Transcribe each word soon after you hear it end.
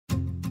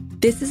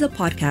This is a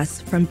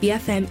podcast from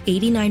BFM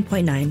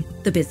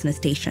 89.9, the business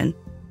station.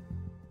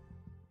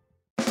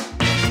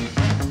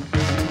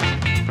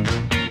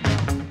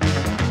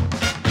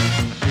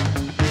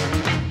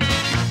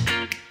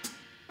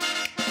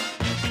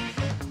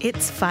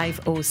 It's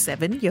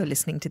 5:07. You're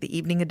listening to the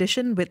Evening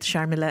Edition with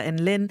Sharmila and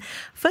Lynn.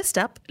 First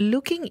up,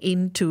 looking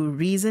into a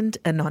recent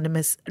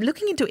anonymous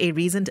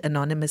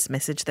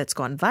message that's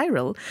gone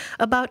viral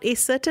about a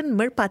certain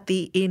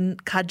Merpati in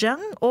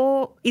Kajang,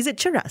 or is it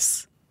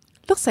Cheras?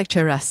 Looks like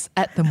Cheras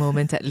at the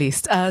moment, at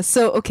least.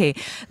 Okay,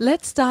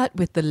 let's start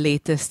with the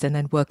latest and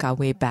then work our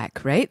way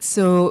back, right?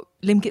 So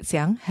Lim Kit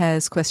Siang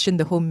has questioned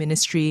the Home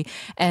Ministry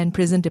and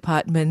prison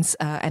departments,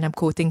 and I'm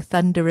quoting,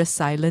 thunderous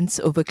silence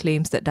over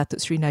claims that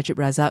Datuk Sri Najib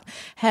Razak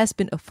has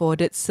been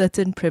afforded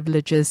certain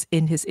privileges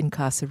in his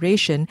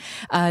incarceration.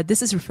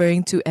 This is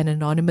referring to an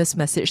anonymous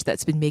message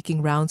that's been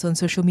making rounds on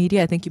social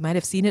media. I think you might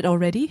have seen it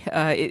already.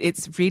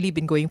 It's really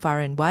been going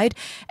far and wide,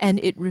 and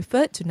it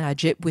referred to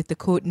Najib with the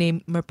code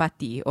name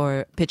Merpati,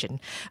 or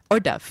pigeon, or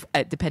dove,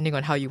 depending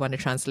on how you want to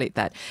translate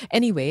that.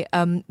 Anyway,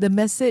 the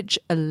message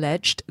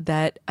alleged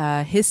that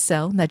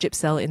Najib's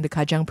cell in the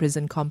Kajang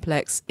prison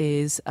complex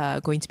is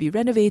going to be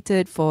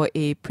renovated for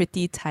a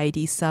pretty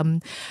tidy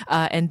sum,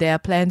 and there are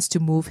plans to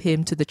move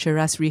him to the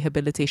Cheras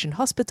Rehabilitation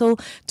Hospital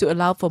to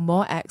allow for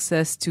more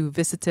access to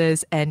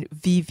visitors and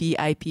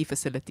VVIP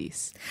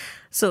facilities.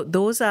 So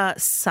those are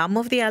some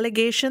of the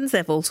allegations. There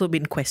have also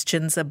been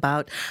questions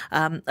about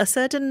a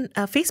certain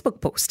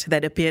Facebook post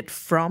that appeared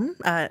from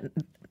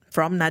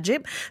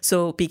Najib.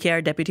 So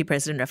PKR Deputy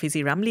President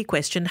Rafizi Ramli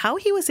questioned how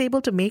he was able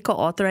to make or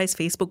authorize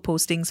Facebook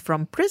postings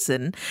from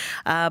prison.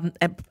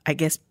 I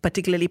guess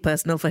particularly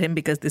personal for him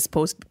because this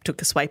post took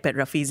a swipe at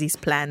Rafizi's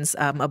plans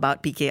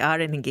about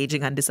PKR and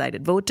engaging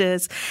undecided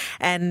voters.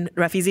 And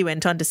Rafizi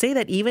went on to say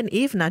that even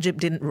if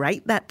Najib didn't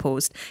write that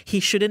post,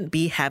 he shouldn't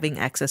be having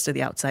access to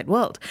the outside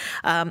world.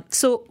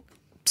 So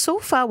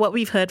far, what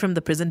we've heard from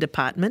the prison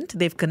department,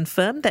 they've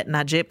confirmed that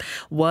Najib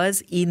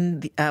was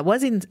in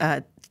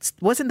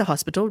the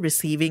hospital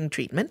receiving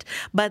treatment,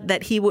 but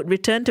that he would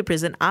return to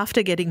prison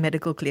after getting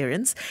medical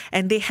clearance.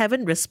 And they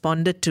haven't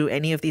responded to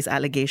any of these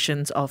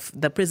allegations of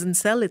the prison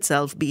cell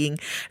itself being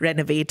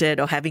renovated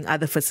or having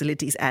other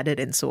facilities added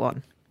and so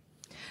on.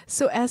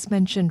 So as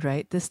mentioned,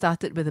 right, this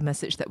started with a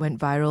message that went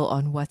viral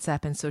on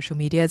WhatsApp and social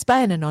media. It's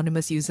by an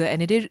anonymous user,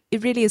 and it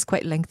really is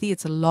quite lengthy.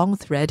 It's a long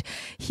thread.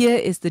 Here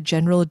is the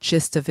general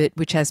gist of it,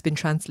 which has been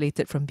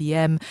translated from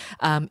BM.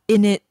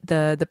 In it,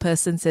 the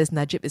person says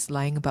Najib is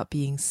lying about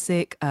being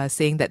sick,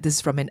 saying that this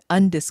is from an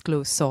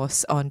undisclosed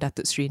source on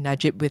Datuk Sri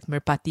Najib, with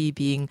Merpati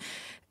being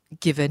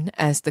given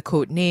as the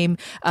code name.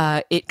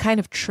 It kind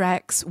of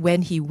tracks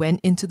when he went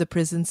into the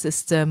prison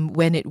system,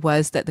 when it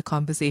was that the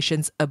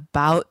conversations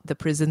about the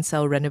prison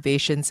cell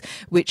renovations,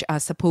 which are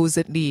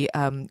supposedly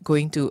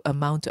going to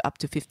amount to up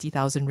to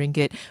 50,000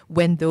 ringgit,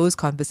 when those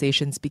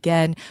conversations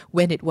began,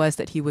 when it was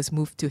that he was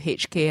moved to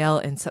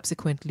HKL and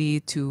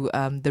subsequently to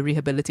the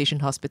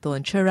rehabilitation hospital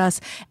in Cheras,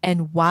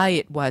 and why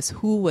it was,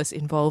 who was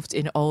involved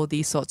in all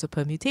these sorts of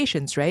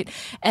permutations, right?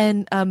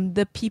 And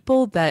the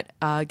people that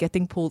are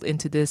getting pulled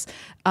into this,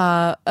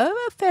 a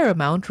fair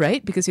amount,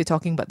 right? Because you're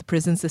talking about the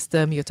prison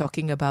system, you're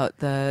talking about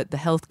the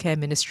healthcare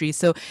ministry.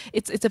 So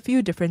it's a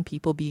few different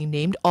people being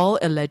named, all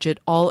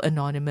alleged, all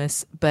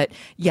anonymous. But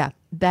yeah,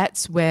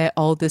 that's where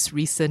all this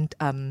recent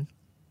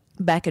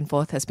back and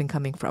forth has been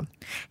coming from.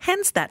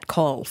 Hence that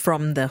call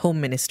from the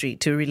Home Ministry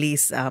to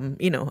release, an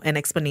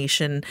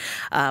explanation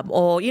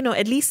or,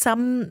 at least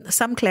some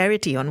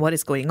clarity on what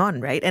is going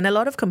on, right? And a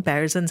lot of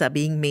comparisons are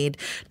being made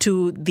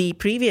to the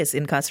previous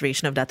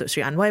incarceration of Datuk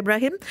Sri Anwar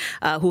Ibrahim,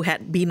 who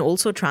had been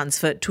also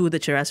transferred to the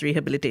Cheras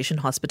Rehabilitation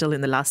Hospital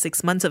in the last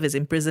 6 months of his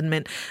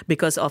imprisonment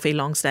because of a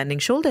long-standing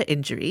shoulder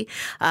injury.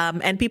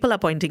 And people are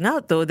pointing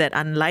out, though, that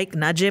unlike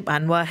Najib,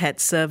 Anwar had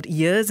served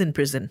years in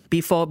prison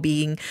before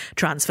being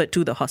transferred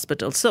to the hospital.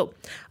 So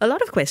a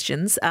lot of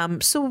questions.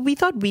 So we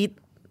thought we'd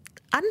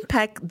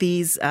unpack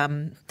these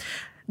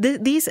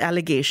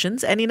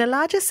allegations and in a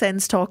larger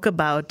sense talk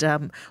about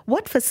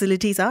what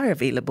facilities are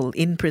available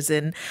in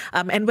prison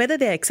and whether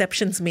there are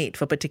exceptions made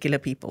for particular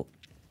people.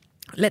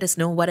 Let us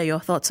know, what are your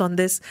thoughts on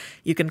this?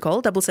 You can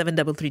call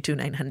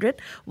 77332900,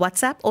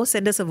 WhatsApp, or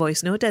send us a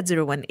voice note at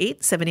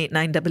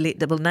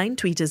 018-789-8899,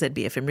 tweet us at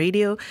BFM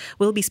Radio.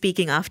 We'll be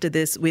speaking after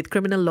this with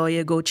criminal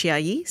lawyer Goh Chia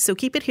Yee, so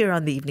keep it here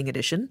on the Evening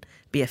Edition,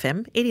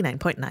 BFM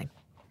 89.9.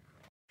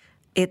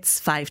 It's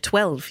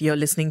 5:12. You're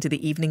listening to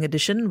the Evening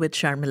Edition with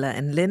Sharmila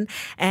and Lynn,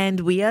 and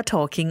we are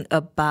talking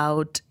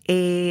about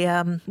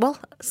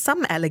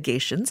some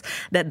allegations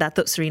that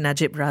Datuk Sri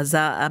Najib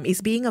Razak is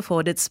being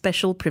afforded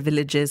special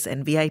privileges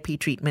and VIP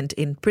treatment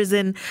in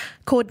prison,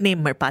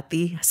 codename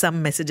Merpati.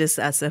 Some messages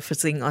are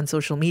surfacing on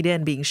social media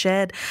and being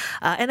shared,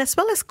 and as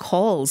well as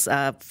calls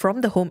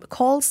from the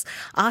calls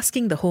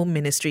asking the Home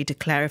Ministry to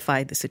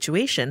clarify the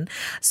situation.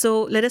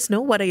 So let us know,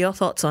 what are your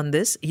thoughts on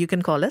this? You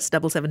can call us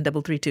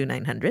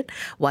 77332900,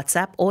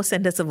 WhatsApp, or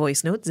send us a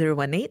voice note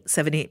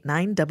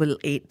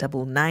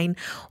 018-789-8899,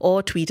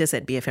 or tweet us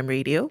at BFM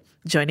Radio.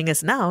 Joining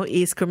us now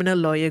is criminal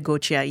lawyer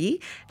Goh Chia Yee.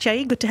 Chia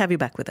Yee, good to have you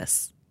back with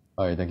us.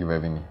 Hi, thank you for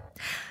having me.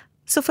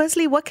 So,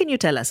 firstly, what can you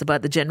tell us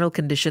about the general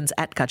conditions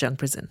at Kajang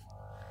Prison?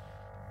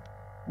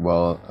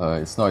 Well,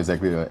 it's not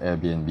exactly an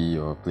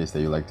Airbnb or a place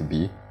that you like to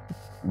be.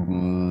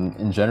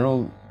 In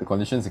general, the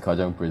conditions in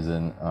Kajang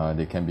prison,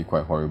 they can be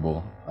quite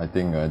horrible. I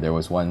think there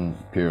was one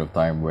period of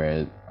time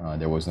where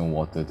there was no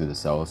water to the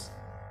cells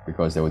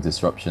because there was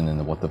disruption in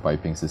the water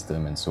piping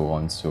system and so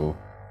on. So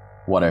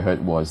what I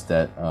heard was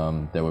that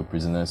there were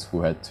prisoners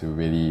who had to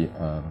really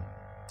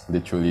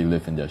literally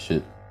live in their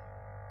shit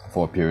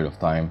for a period of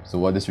time. So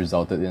what this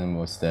resulted in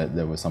was that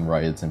there were some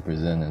riots in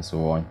prison and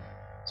so on.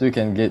 So it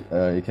can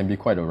be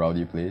quite a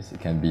rowdy place.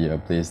 It can be a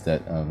place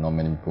that not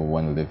many people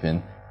want to live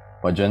in.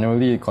 But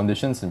generally,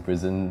 conditions in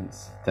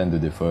prisons tend to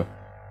differ.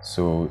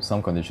 So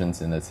some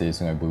conditions in, let's say,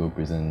 Sungai Buloh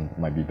prison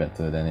might be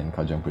better than in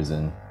Kajang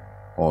prison,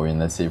 or in,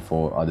 let's say,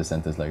 for other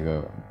centres like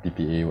a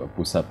PPA,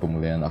 Pusat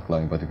Pemulihan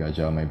Akhlak in Batu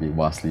Gajah, might be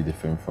vastly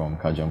different from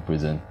Kajang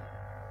prison.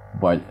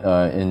 But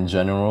in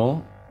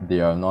general,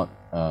 they are not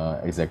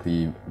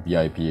exactly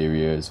VIP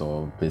areas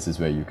or places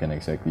where you can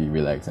exactly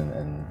relax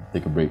and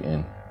take a break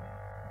in.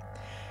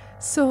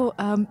 So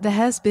there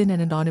has been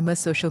an anonymous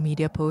social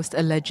media post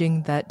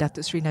alleging that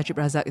Datuk Sri Najib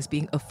Razak is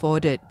being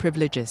afforded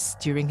privileges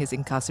during his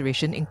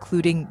incarceration,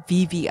 including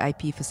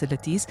VVIP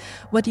facilities.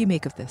 What do you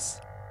make of this?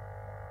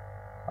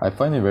 I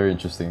find it very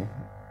interesting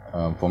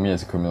for me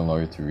as a criminal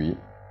lawyer to read.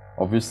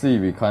 Obviously,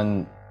 we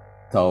can't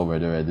tell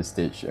whether at this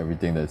stage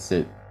everything that's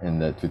said in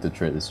that Twitter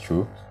thread is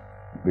true,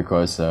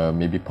 because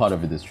maybe part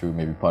of it is true,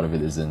 maybe part of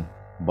it isn't.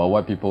 But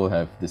what people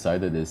have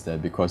decided is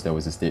that because there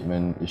was a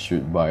statement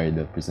issued by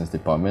the prisons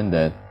department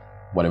that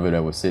whatever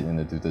that was said in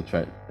the Twitter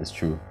thread is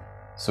true.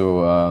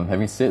 So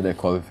having said that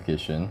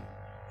qualification,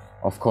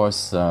 of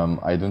course,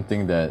 I don't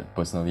think that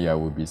personally I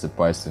would be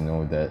surprised to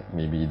know that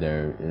maybe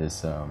there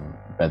is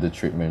better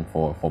treatment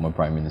for a former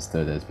Prime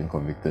Minister that has been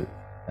convicted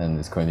and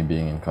is currently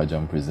being in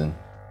Kajang prison.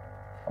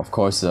 Of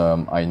course,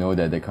 I know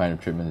that that kind of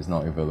treatment is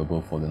not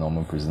available for the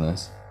normal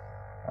prisoners.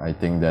 I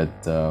think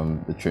that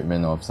the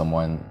treatment of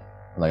someone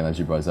like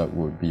Najib Razak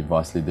would be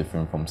vastly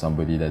different from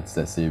somebody that's,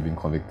 let's say, been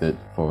convicted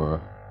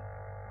for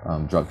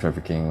drug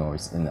trafficking or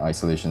in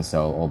isolation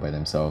cell all by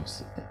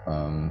themselves,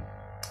 and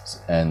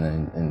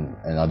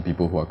other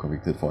people who are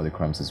convicted for other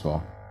crimes as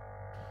well.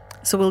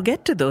 So we'll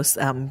get to those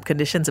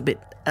conditions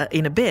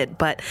in a bit,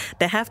 but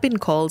there have been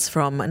calls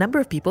from a number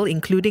of people,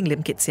 including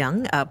Lim Kit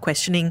Siang,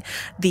 questioning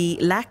the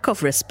lack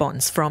of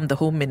response from the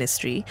Home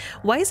Ministry.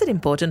 Why is it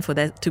important for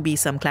there to be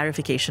some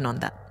clarification on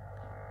that?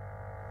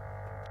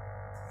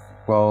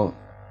 Well,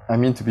 I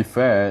mean, to be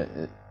fair,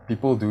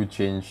 people do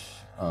change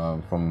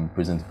from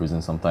prison to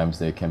prison. Sometimes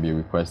there can be a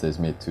request that is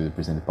made to the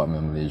Prison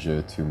Department of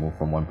Malaysia to move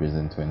from one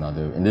prison to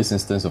another. In this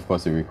instance, of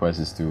course, the request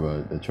is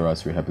to the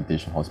Cheras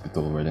Rehabilitation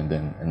Hospital rather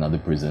than another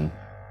prison.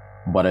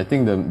 But I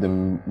think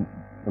the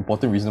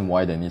important reason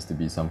why there needs to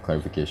be some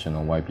clarification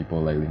on why people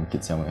like Lim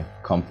Kit Siang have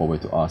come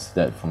forward to ask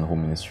that from the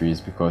Home Ministry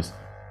is because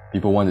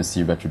people want to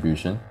see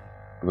retribution,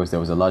 because there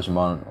was a large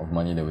amount of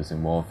money that was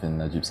involved in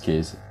Najib's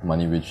case,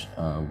 money which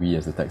we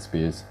as the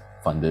taxpayers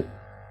funded,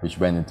 which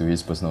went into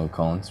his personal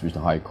accounts, which the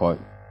High Court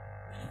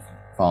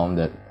found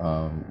that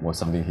was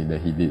something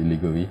that he did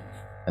illegally,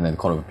 and then the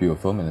Court of Appeal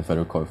affirmed and the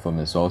Federal Court affirmed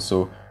as well.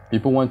 So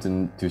people want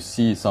to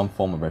see some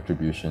form of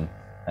retribution,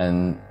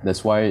 and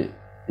that's why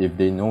if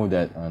they know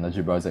that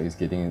Najib Razak is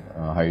getting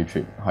higher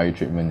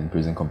treatment in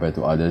prison compared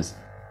to others,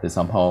 that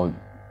somehow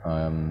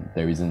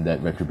there isn't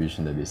that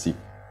retribution that they seek.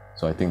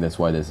 So I think that's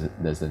why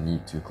there's a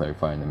need to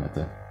clarify in the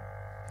matter.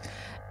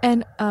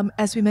 And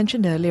as we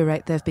mentioned earlier,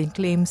 right, there have been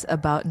claims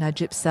about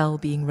Najib's cell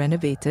being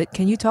renovated.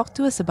 Can you talk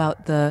to us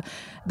about the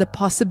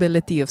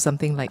possibility of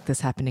something like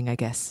this happening, I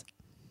guess?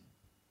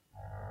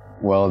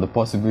 Well, the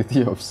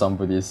possibility of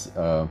somebody's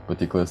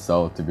particular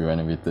cell to be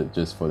renovated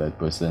just for that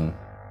person,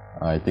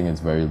 I think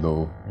it's very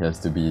low. It has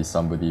to be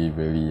somebody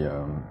really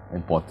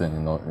important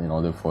in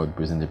order for the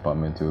prison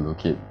department to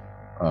allocate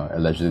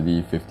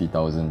allegedly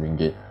 50,000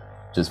 ringgit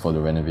just for the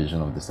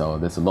renovation of the cell.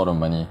 That's a lot of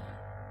money.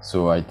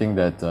 So I think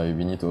that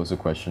we need to also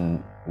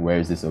question where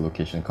is this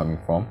allocation coming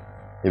from.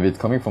 If it's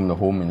coming from the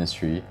Home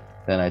Ministry,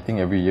 then I think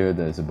every year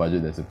there's a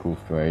budget that's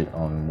approved, right,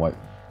 on what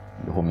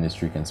the Home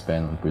Ministry can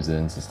spend on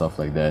prisons and stuff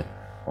like that.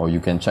 Or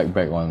you can check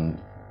back on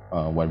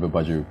whatever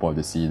budget report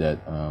to see that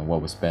what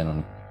was spent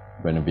on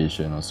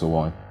renovation or so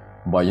on.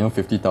 But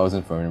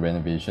 50,000 for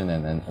renovation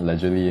and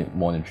allegedly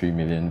more than 3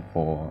 million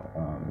for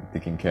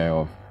taking care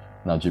of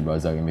Najib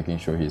Razak and making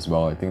sure he's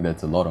well, I think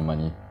that's a lot of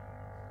money.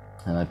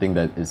 And I think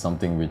that is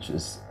something which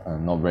is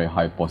not very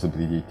high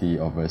possibility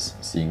of us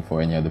seeing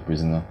for any other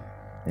prisoner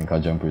in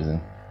Kajang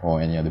prison or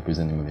any other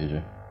prison in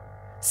Malaysia.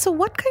 So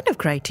what kind of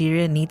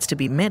criteria needs to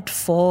be met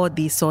for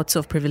these sorts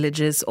of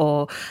privileges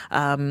or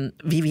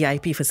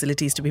VVIP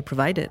facilities to be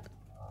provided?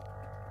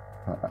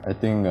 I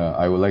think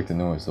I would like to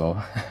know as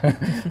well,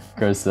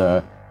 because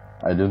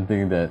I don't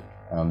think that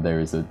there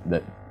is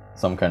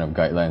some kind of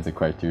guidelines or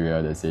criteria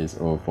that says,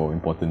 for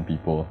important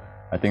people.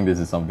 I think this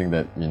is something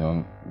that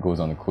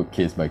goes on a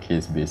case by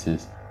case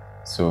basis.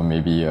 So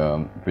maybe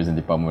prison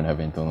department would have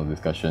an internal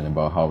discussion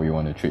about how we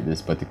want to treat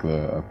this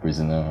particular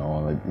prisoner,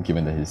 or like,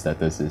 given that his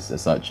status is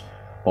as such.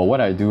 But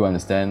what I do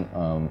understand,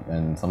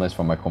 and sometimes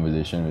from my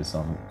conversation with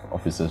some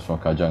officers from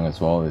Kajang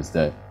as well, is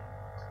that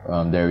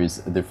there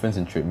is a difference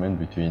in treatment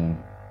between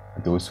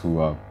those who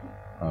are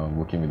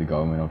working with the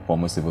government or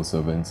former civil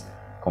servants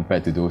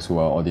compared to those who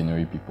are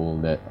ordinary people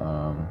that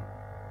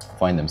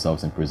find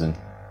themselves in prison.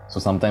 So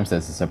sometimes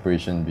there's a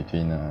separation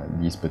between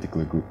these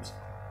particular groups.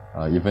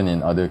 Even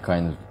in other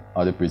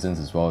prisons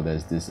as well,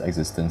 there's this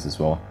existence as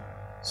well.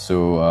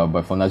 So,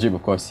 but for Najib,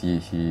 of course,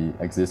 he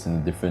exists in a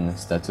different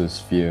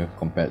stratosphere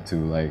compared to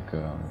like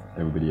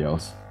everybody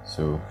else.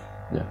 So,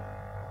 yeah.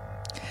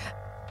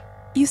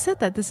 You said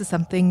that this is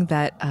something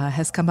that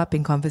has come up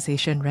in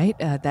conversation, right?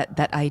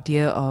 That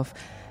idea of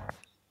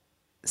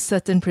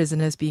certain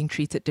prisoners being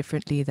treated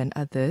differently than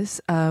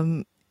others.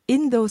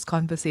 In those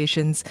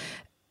conversations,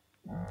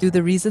 do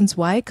the reasons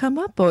why come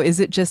up, or is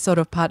it just sort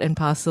of part and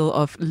parcel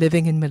of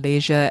living in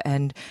Malaysia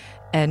and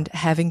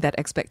having that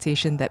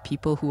expectation that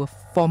people who are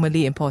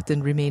formerly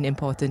important remain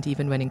important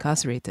even when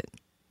incarcerated?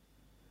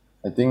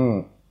 I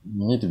think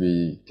you need to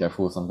be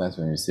careful sometimes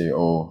when you say,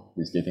 oh,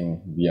 he's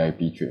getting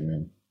VIP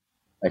treatment.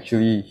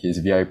 Actually, his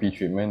VIP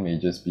treatment may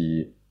just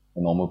be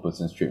a normal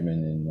person's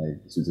treatment in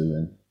like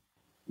Switzerland,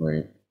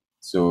 right?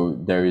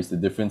 So there is the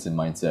difference in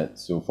mindset.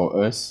 So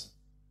for us,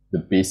 the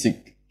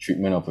basic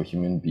treatment of a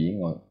human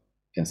being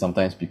can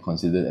sometimes be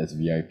considered as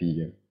VIP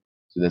here.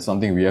 So that's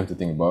something we have to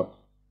think about,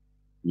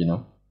 you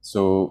know?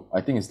 So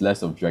I think it's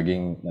less of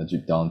dragging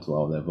Najib down to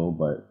our level,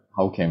 but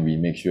how can we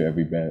make sure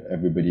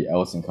everybody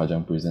else in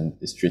Kajang prison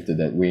is treated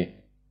that way?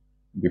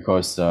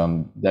 Because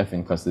death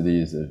in custody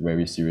is a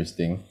very serious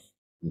thing.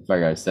 In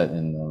fact, I sat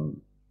in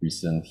a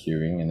recent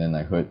hearing and then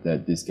I heard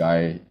that this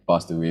guy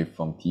passed away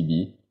from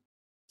TB.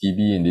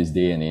 TB in this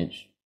day and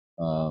age,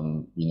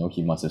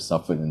 he must have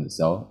suffered in the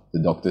cell.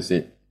 The doctor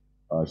said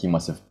he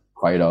must have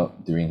cried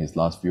out during his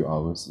last few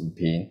hours in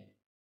pain,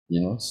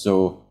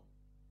 So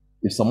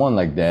if someone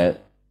like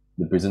that,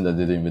 the prison that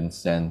didn't even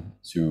send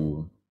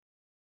to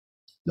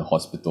the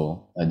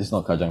hospital, this is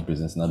not Kajang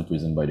prison, it's another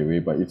prison by the way,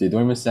 but if they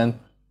don't even send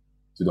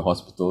to the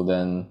hospital,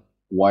 then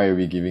why are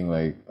we giving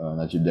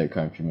Najib that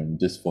kind of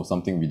treatment just for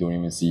something we don't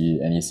even see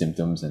any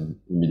symptoms, and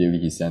immediately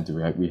he's sent to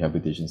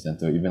rehabilitation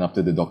center even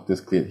after the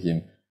doctors cleared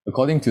him?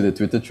 According to the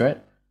Twitter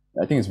thread,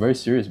 I think it's very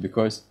serious,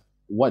 because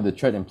what the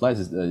thread implies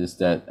is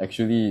that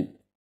actually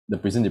the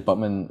prison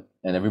department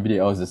and everybody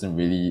else doesn't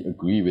really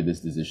agree with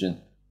this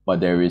decision, but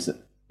there is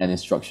an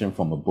instruction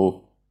from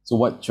above. So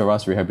what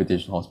Charas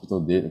Rehabilitation Hospital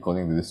did,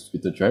 according to this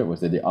Twitter thread, was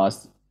that they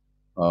asked,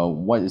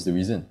 what is the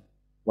reason?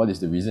 What is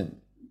the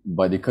reason?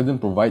 But they couldn't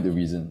provide the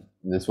reason.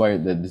 And that's why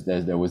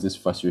there was this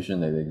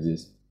frustration that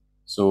exists.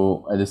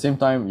 So at the same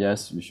time,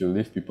 yes, we should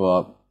lift people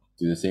up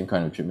to the same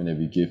kind of treatment that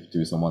we give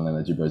to someone like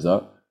Najib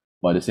Razak.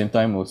 But at the same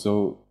time,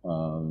 also,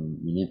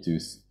 we need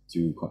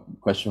to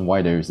question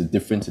why there is a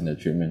difference in the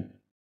treatment.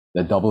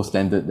 The double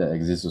standard that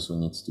exists also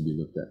needs to be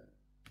looked at.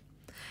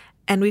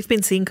 And we've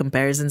been seeing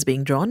comparisons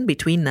being drawn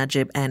between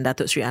Najib and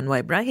Datuk Sri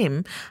Anwar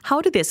Ibrahim. How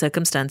do their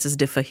circumstances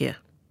differ here?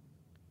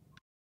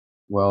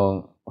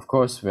 Well, of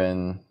course,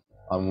 when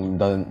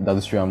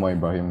Datuk Sri Anwar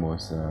Ibrahim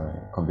was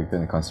convicted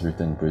and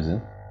incarcerated in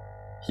prison,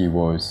 he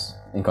was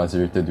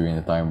incarcerated during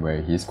a time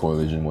where his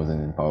coalition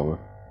wasn't in power.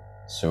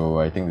 So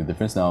I think the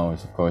difference now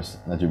is, of course,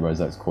 Najib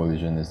Razak's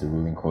coalition is the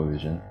ruling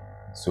coalition.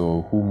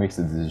 So who makes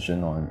the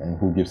decision on and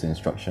who gives the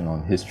instruction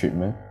on his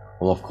treatment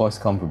will of course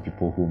come from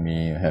people who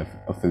may have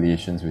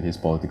affiliations with his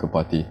political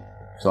party.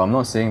 So I'm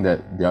not saying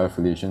that their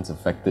affiliations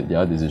affected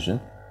their decision,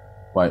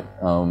 but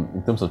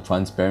in terms of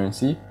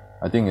transparency,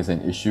 I think it's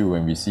an issue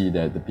when we see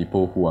that the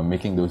people who are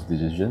making those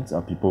decisions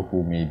are people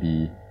who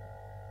maybe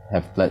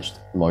have pledged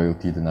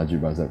loyalty to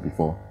Najib Razak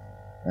before.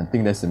 And I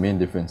think that's the main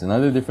difference.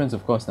 Another difference,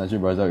 of course,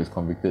 Najib Razak is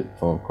convicted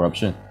for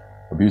corruption,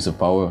 abuse of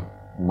power,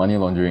 money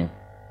laundering,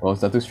 while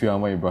Datuk Sri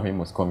Anwar Ibrahim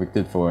was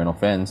convicted for an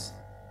offence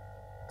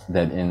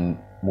that in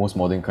most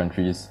modern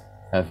countries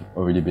have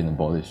already been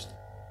abolished.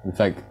 In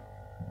fact,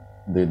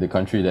 the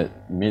country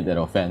that made that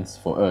offence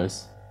for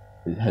us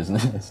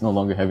it's no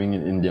longer having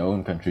it in their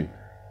own country.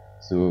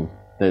 So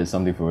that is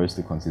something for us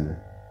to consider,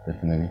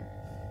 definitely.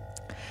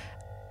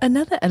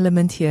 Another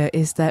element here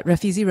is that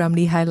Rafizi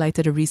Ramli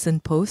highlighted a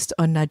recent post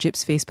on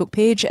Najib's Facebook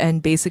page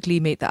and basically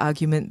made the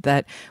argument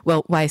that,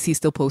 well, why is he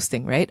still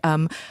posting, right?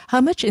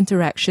 How much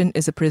interaction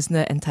is a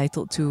prisoner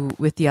entitled to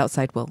with the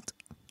outside world?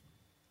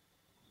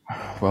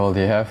 Well,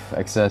 they have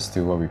access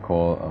to what we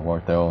call a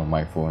Wartel on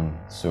my phone.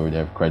 So they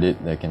have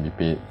credit that can be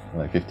paid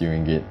like 50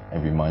 ringgit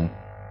every month.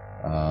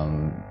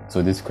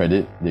 So this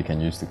credit they can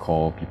use to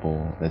call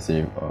people, let's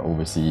say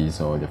overseas,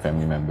 or their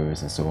family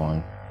members and so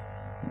on.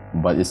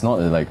 But it's not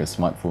like a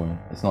smartphone.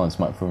 It's not a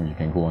smartphone you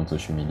can go on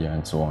social media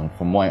and so on.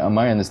 From my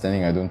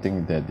understanding, I don't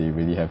think that they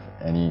really have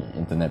any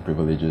internet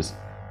privileges.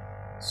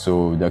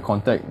 So their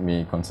contact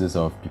may consist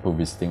of people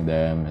visiting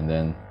them and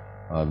then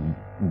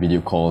video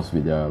calls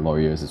with their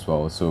lawyers as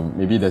well. So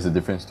maybe there's a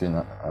difference between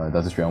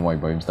Datuk Sri Anwar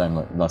Ibrahim's time.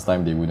 Like last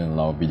time they wouldn't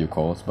allow video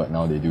calls, but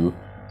now they do.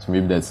 So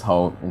maybe that's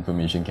how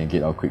information can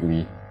get out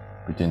quickly.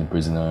 between the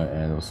prisoner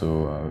and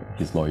also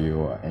his lawyer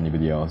or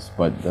anybody else.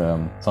 But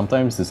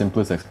sometimes the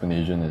simplest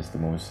explanation is the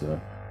most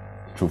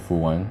truthful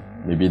one.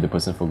 Maybe the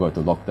person forgot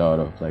to lock out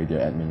of like their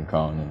admin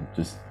account and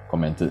just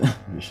commented,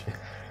 which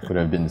could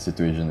have been the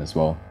situation as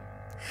well.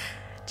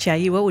 Chia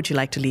Yi, what would you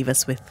like to leave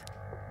us with?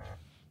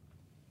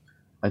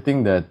 I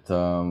think that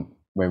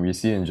when we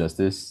see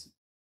injustice,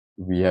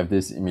 we have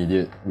this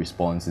immediate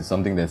response. It's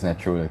something that's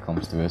natural that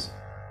comes to us.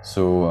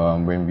 So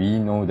when we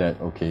know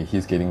that, okay,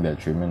 he's getting that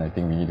treatment, I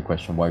think we need to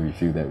question why we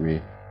feel that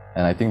way.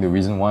 And I think the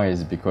reason why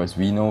is because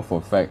we know for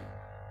a fact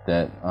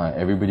that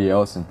everybody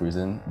else in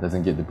prison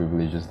doesn't get the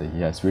privileges that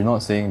he has. We're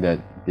not saying that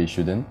they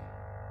shouldn't.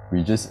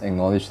 We just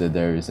acknowledge that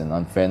there is an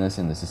unfairness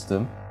in the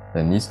system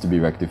that needs to be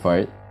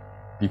rectified.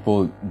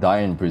 People die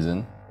in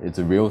prison. It's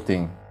a real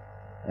thing.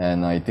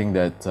 And I think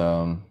that,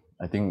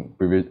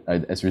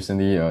 as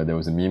recently there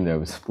was a meme that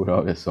was put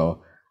out as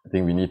well. I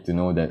think we need to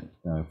know that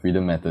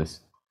freedom matters.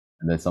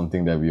 And that's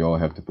something that we all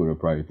have to put a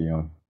priority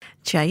on.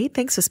 Chia Yi,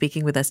 thanks for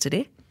speaking with us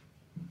today.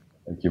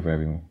 Thank you for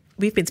having me.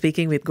 We've been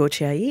speaking with Goh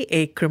Chia Yi,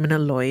 a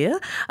criminal lawyer,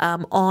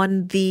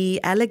 on the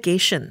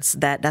allegations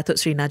that Datuk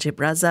Sri Najib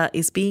Razak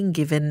is being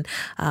given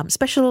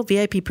special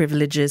VIP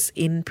privileges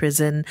in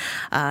prison.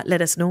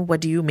 Let us know,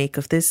 what do you make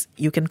of this?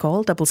 You can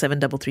call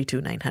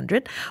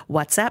 77332900,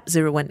 WhatsApp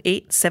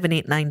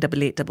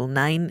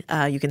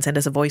 018-789-8899. You can send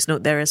us a voice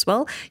note there as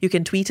well. You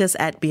can tweet us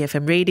at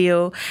BFM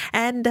Radio.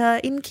 And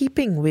in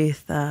keeping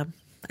with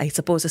I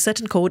suppose, a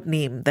certain code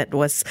name that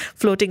was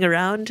floating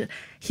around,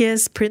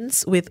 here's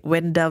Prince with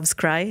When Doves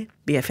Cry,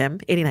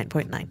 BFM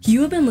 89.9.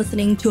 You have been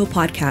listening to a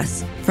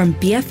podcast from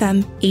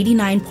BFM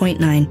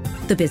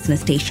 89.9, the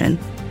business station.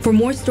 For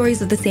more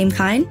stories of the same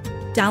kind,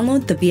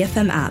 download the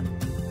BFM app.